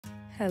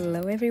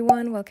Hello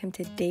everyone, welcome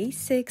to day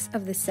 6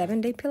 of the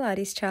 7-day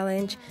Pilates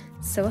challenge.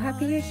 So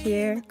happy you're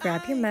here.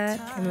 Grab your mat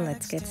and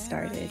let's get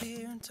started.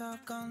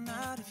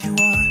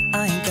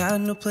 I ain't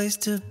got no place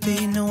to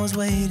be, no one's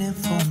waiting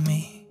for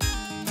me.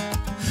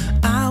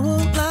 I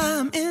won't lie,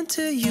 I'm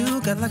into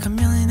you. Got like a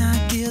million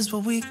ideas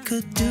what we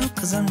could do,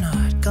 cause I'm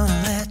not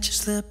gonna let you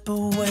slip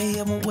away.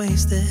 I won't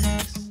waste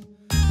this.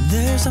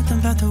 There's something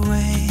about the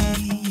way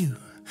you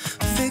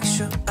fix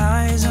your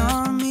eyes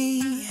on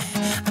me.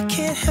 I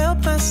can't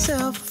help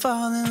myself,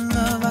 fall in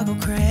love, I go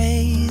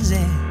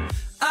crazy.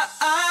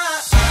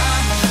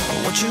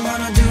 What you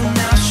wanna do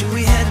now? Should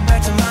we head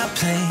back to my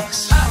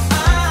place?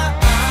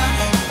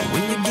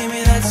 When you give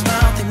me that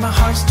smile, think my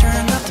heart's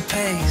turning up the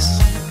pace.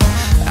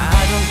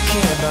 I don't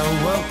care about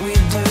what we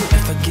do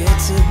if I get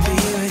to be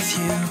with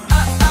you.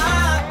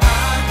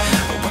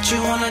 What you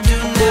wanna do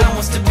now?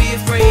 What's to be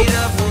afraid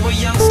of when we're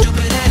young,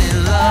 stupid, and in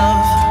love?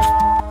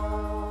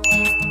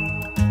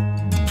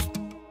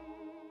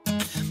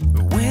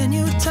 When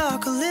you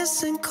talk or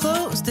listen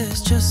close,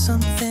 there's just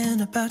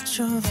something about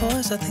your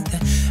voice. I think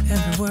that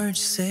every word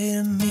you say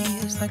to me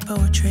is like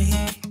poetry.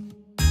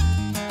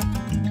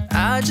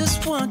 I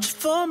just want you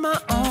for my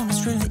own.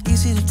 It's really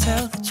easy to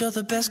tell that you're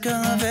the best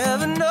girl I've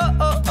ever known.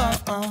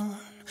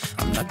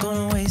 I'm not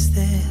gonna waste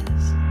this.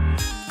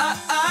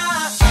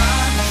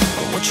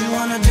 What you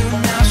wanna do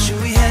now? Should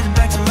we head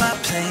back to my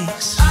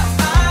place?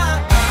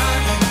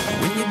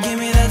 When you give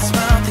me that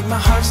smile, think my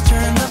heart's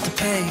turning up the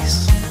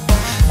pace.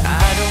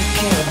 I don't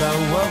care about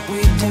what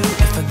we do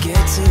if I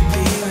get to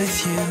be with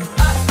you.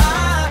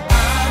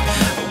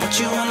 What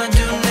you wanna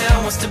do now?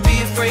 What's to be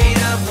afraid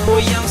of when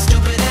we're young,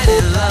 stupid, and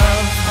in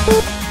love?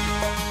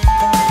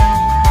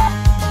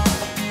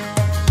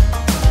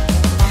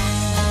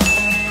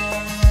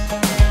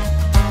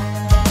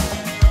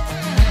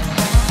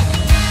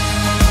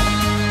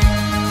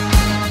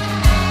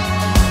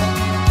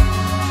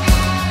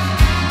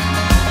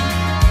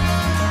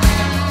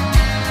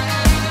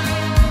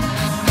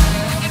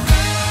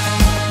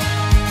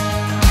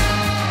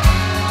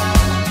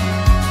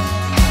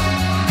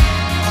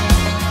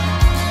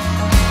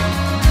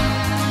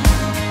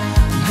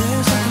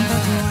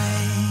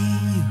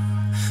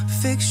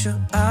 Fix your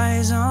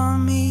eyes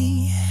on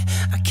me.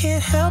 I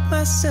can't help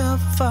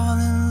myself, fall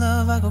in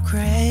love, I go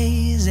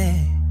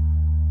crazy.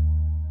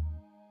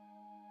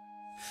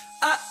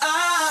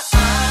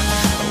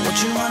 What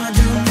you wanna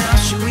do now?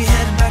 Should we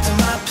head back to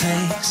my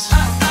place?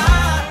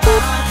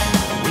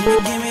 When you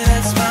give me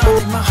that smile,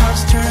 think my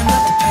heart's turning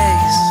up the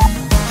pace.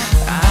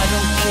 I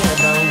don't care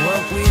about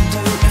what we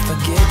do if I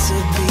get to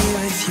be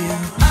with you.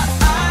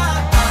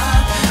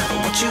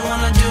 What you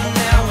wanna do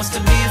now? What's to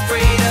be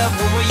afraid of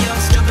when we're young,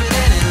 stupid,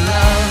 and in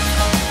love?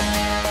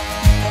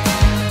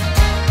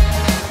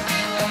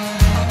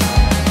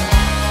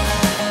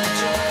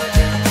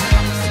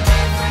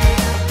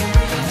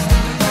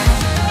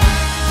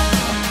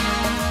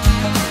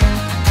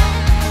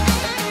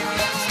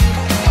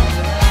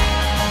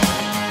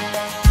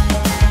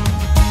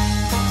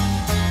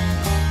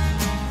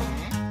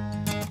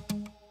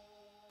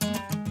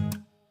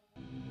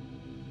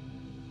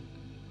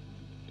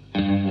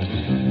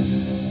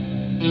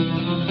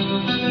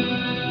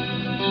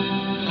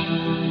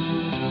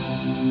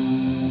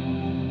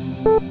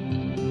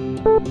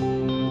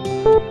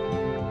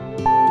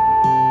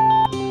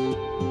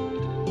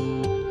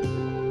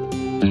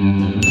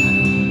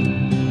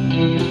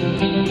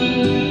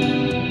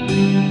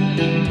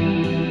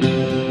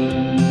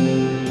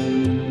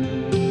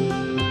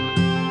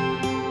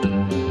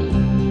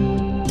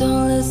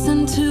 Don't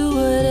listen to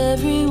what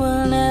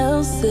everyone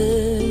else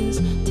says.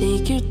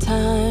 Take your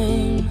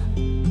time.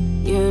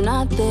 You're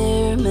not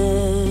their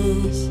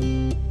mess.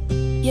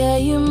 Yeah,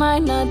 you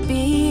might not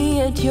be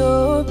at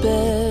your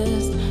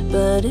best,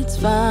 but it's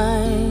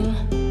fine.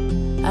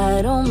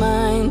 I don't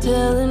mind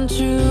telling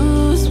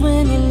truths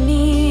when you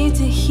need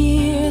to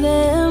hear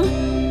them,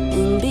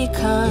 and be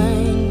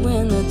kind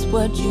when that's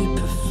what you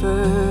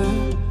prefer.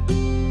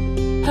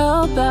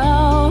 How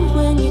about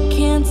when you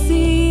can't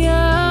see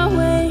a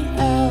way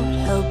out,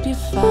 help you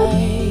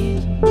fight,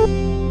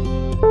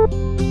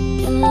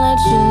 and let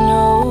you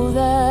know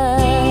that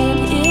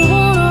it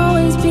won't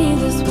always be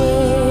this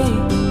way.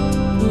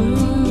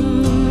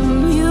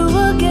 You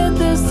will get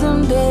there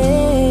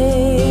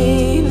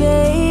someday,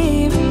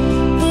 babe.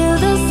 Feel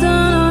the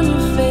sun on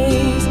your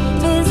face,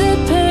 visit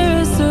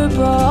Paris or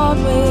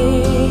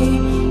Broadway,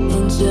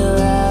 and chill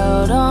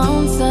out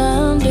on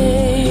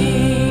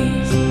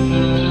Sundays.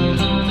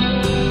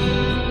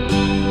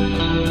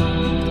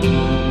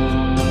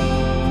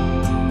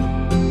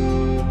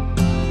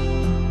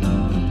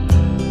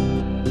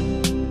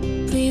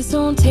 Please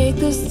don't take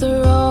this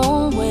the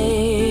wrong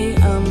way.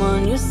 I'm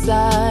on your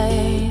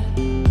side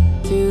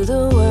through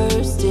the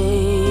worst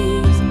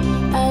days.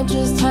 I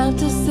just have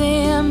to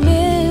say I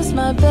miss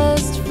my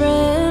best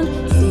friend,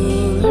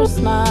 seeing her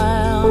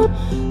smile.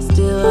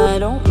 Still, I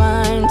don't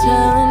mind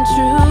telling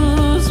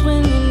truths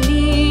when you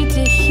need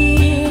to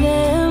hear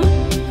them,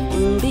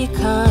 and be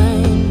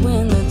kind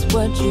when that's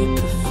what you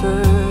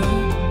prefer.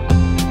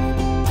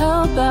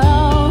 How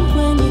about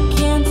when you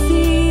can't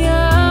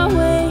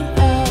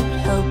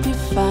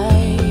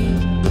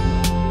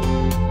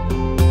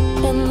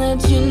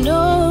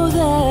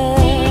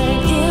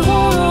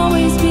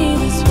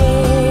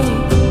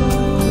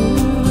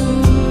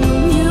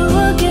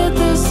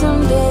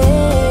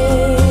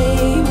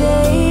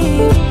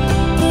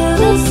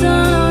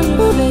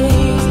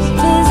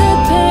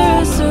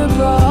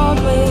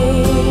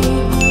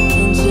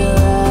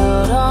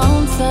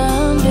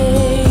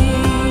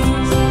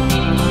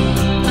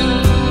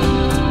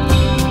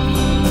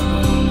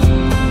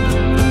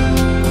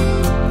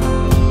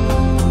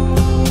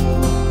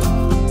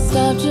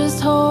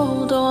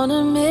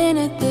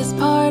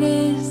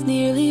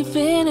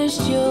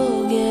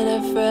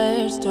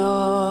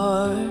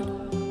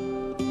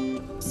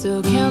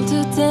count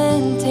to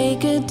 10,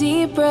 take a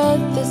deep breath.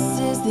 This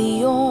is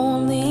the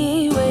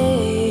only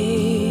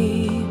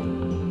way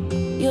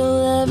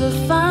you'll ever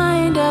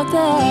find out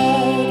that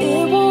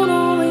it won't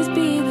always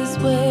be this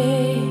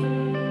way.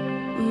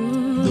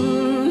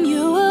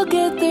 You will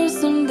get there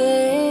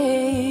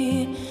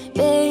someday,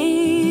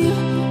 babe.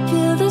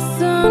 Feel the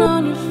sun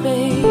on your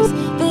face.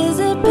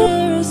 Visit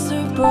Paris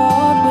or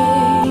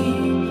Broadway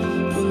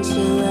and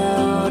chill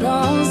out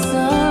on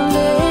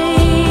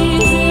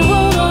Sundays. It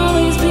won't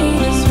always be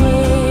this way.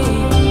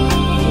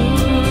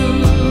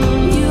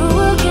 You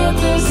will get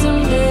there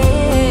someday,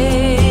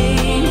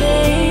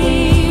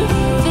 babe.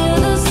 Feel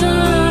the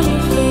sun on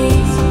your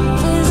face.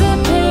 Visit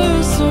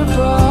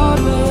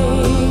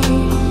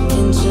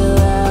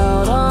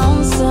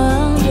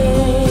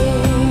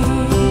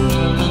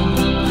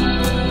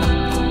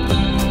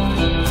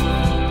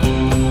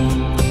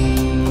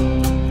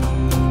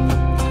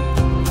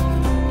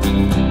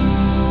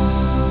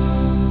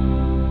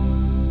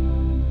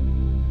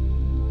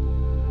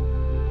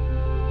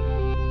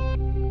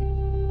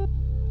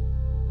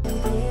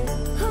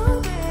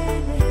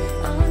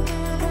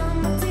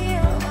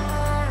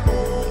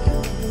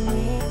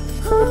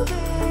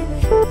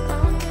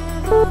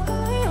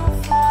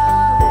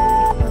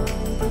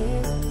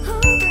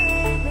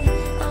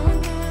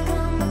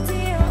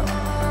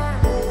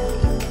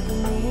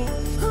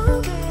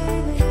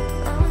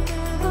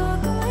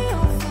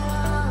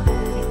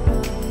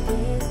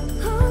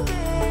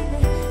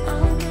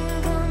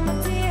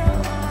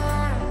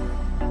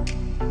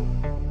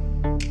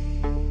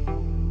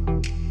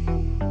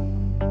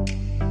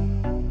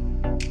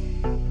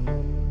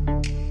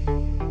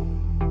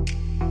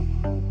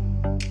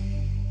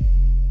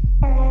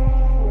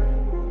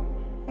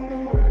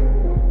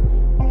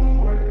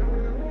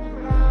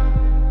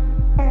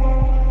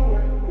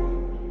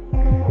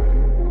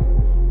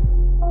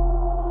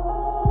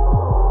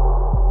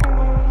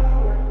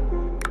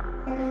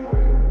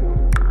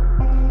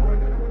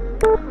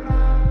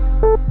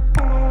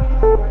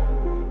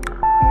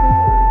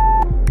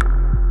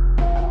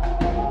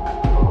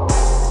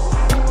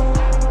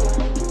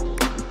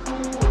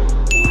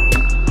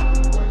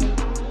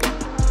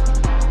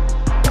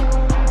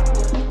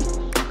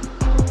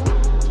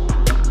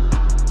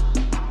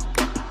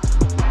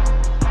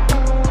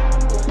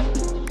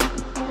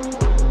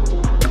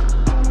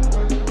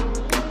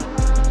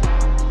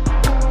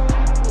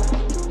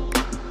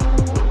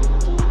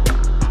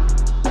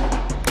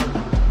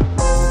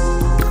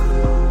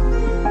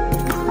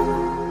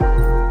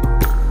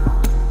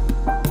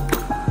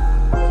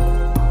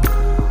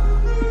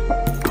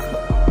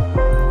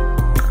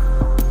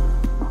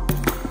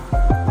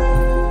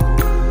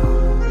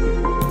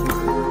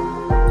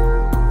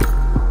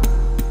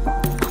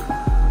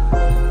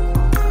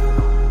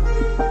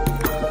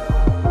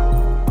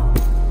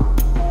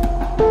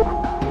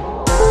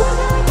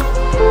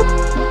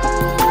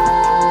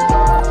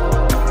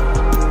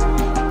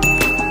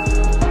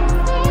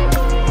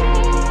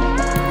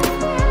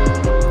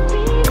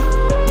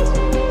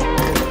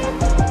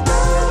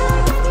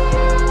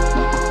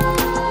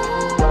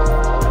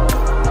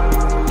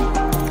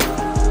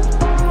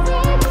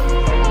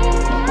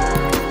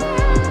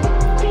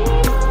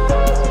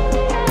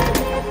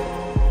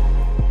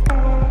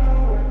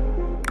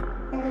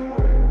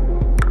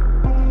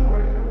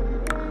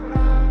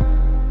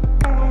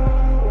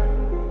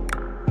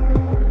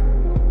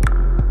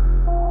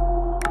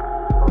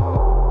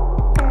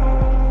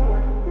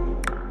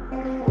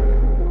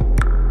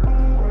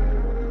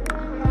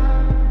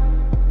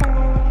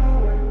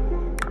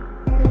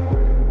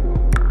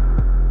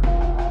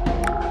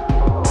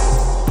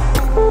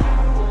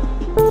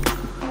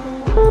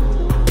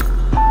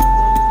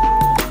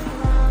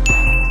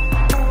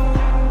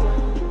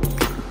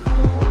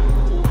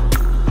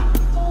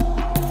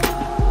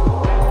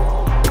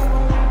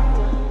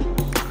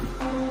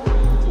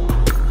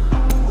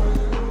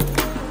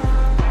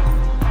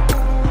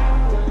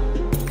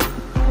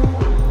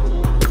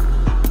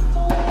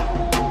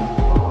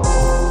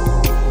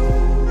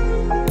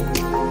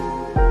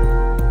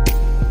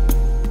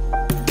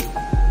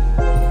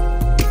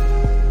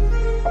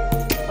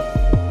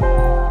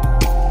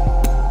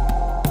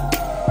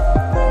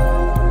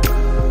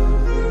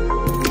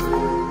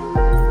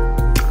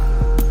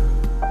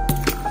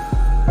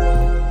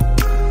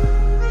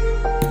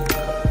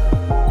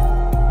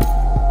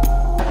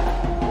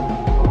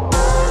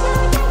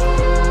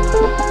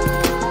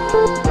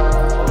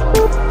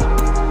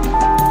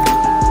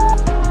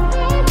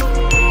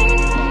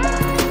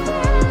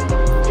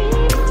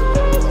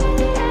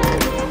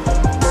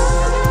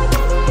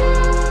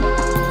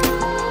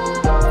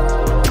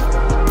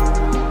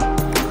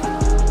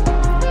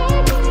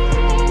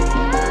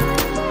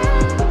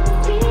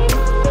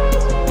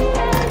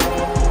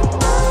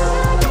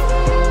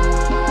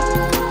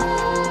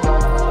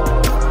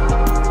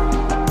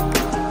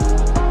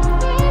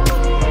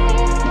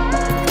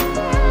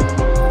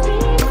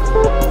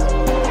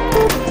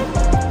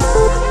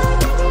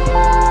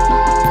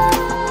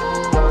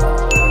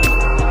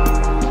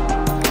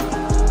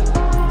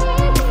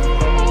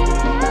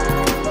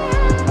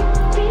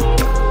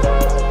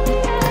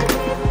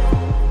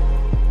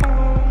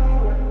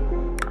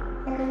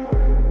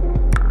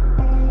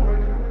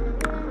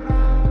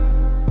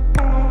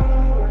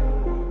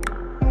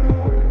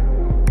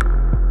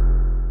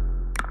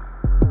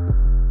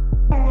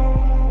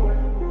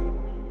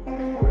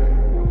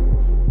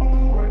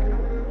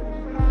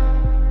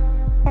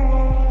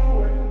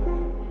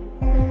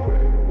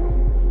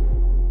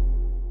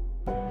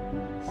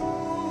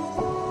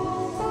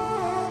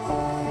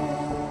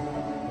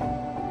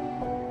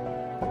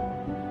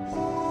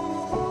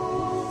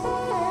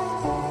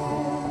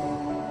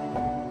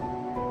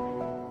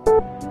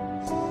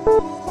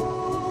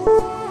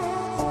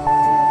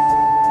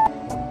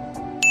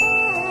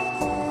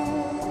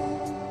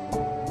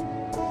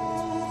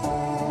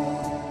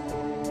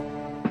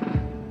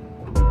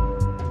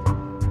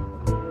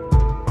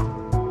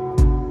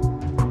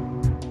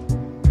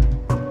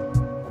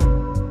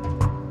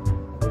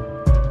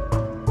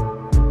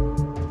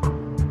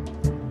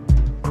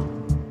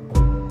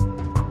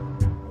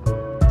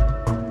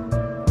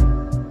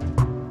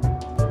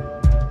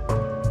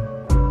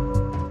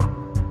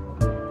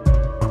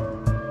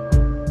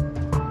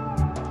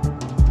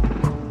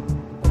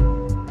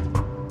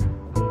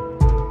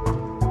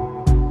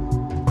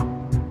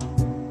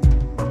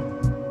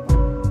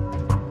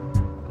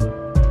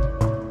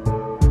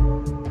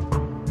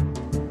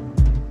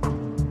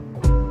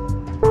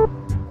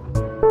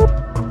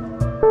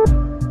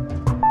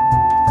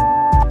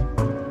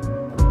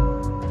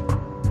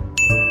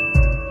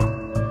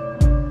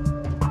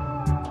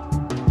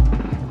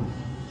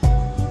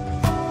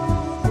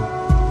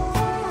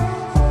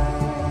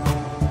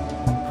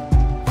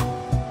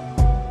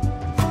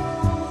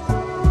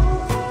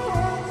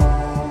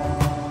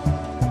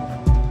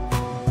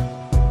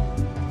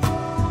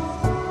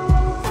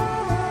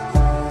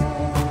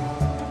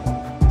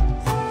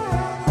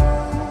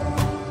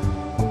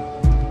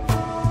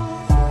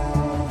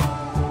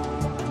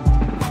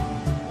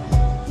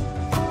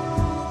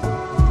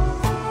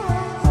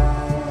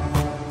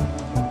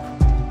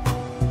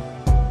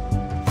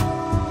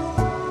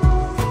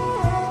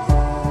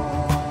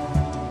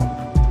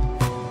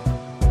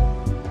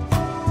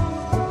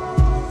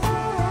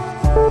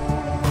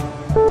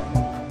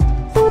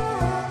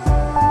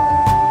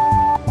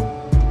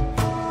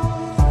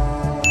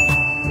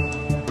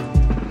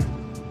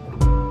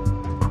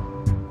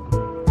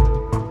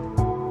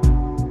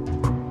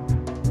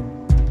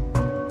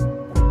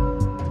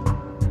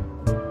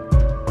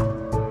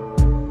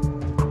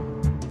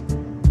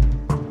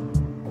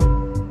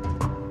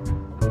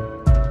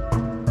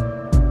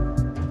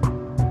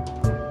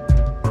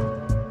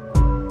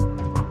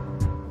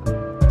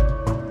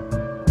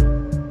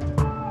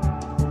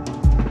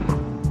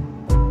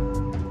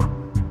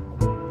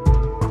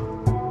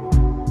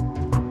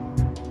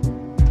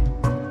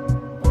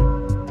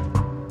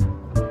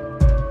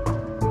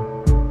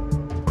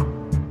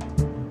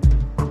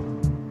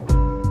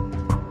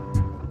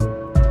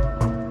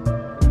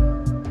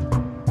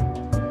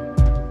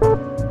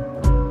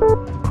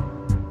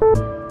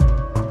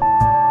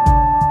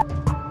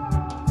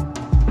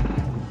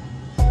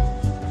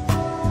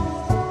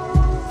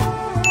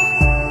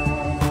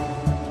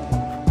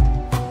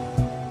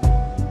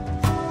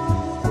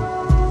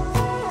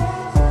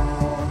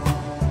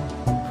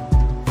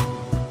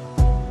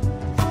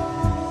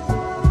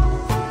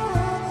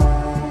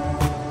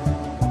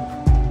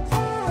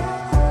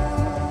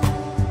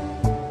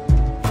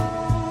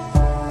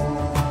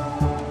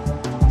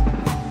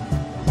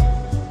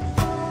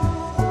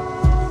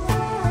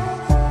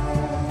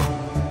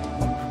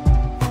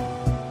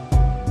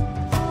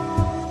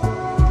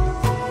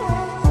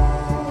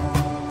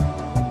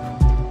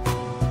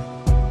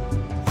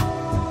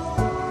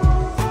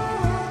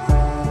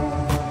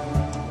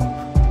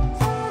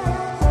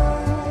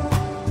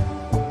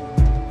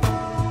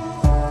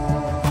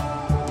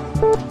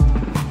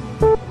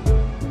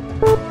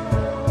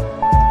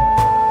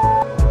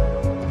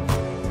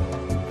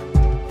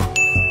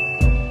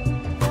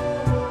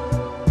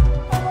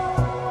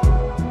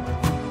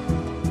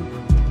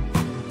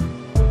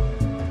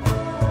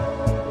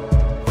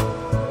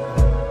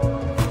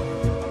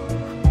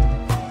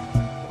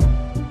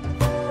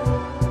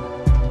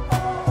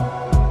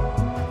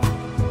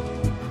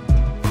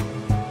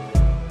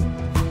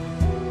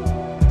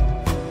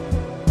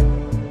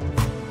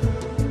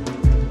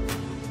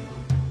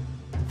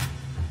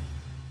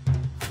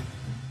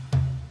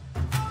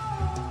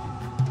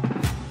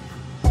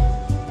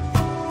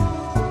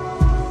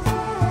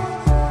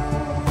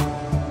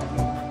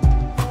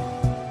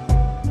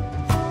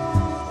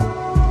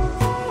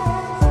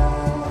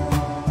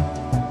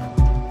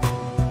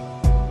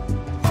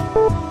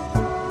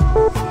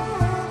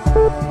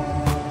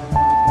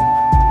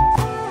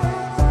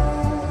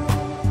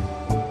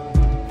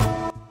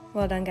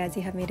Well done, guys.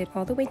 You have made it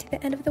all the way to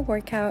the end of the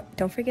workout.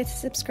 Don't forget to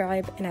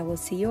subscribe, and I will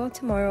see you all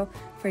tomorrow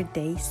for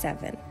day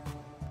 7.